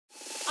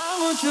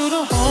want you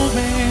to hold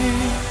me,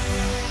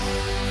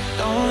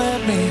 don't let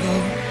me go.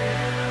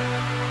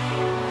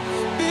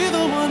 Be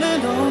the one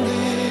and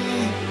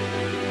only,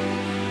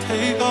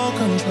 take all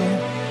control.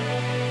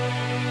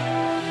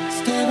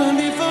 Stay with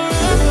me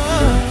forever,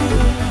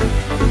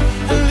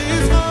 at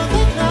least for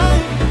the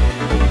night.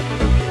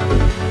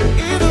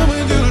 Even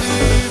when you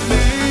leave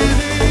me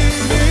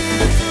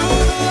to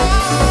the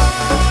light.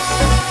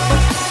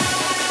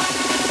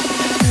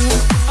 You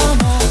are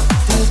my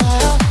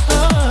desire.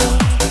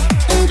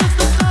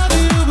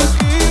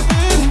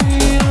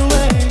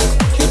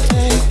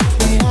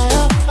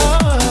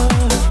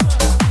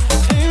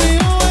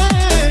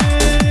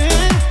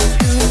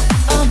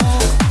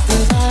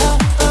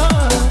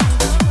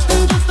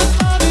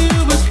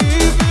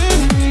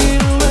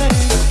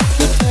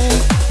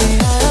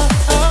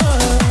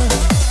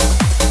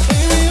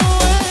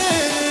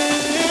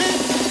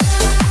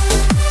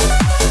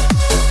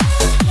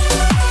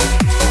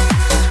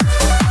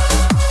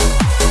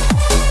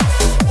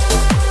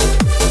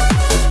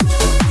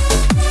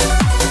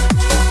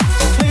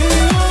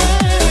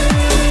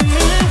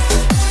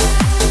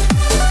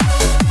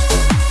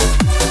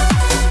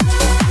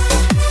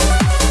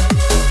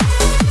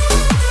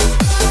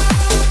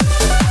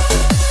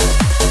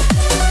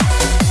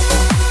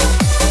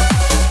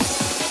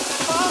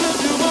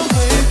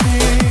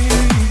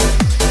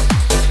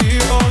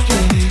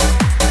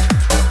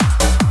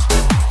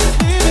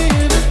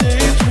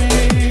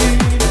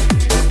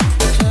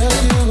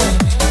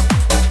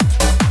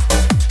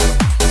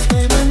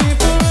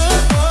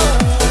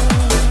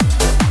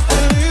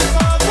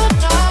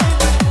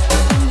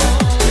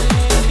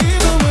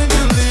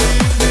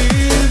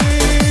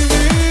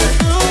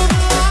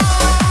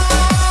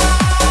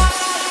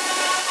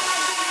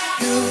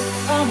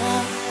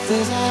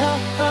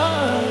 Desire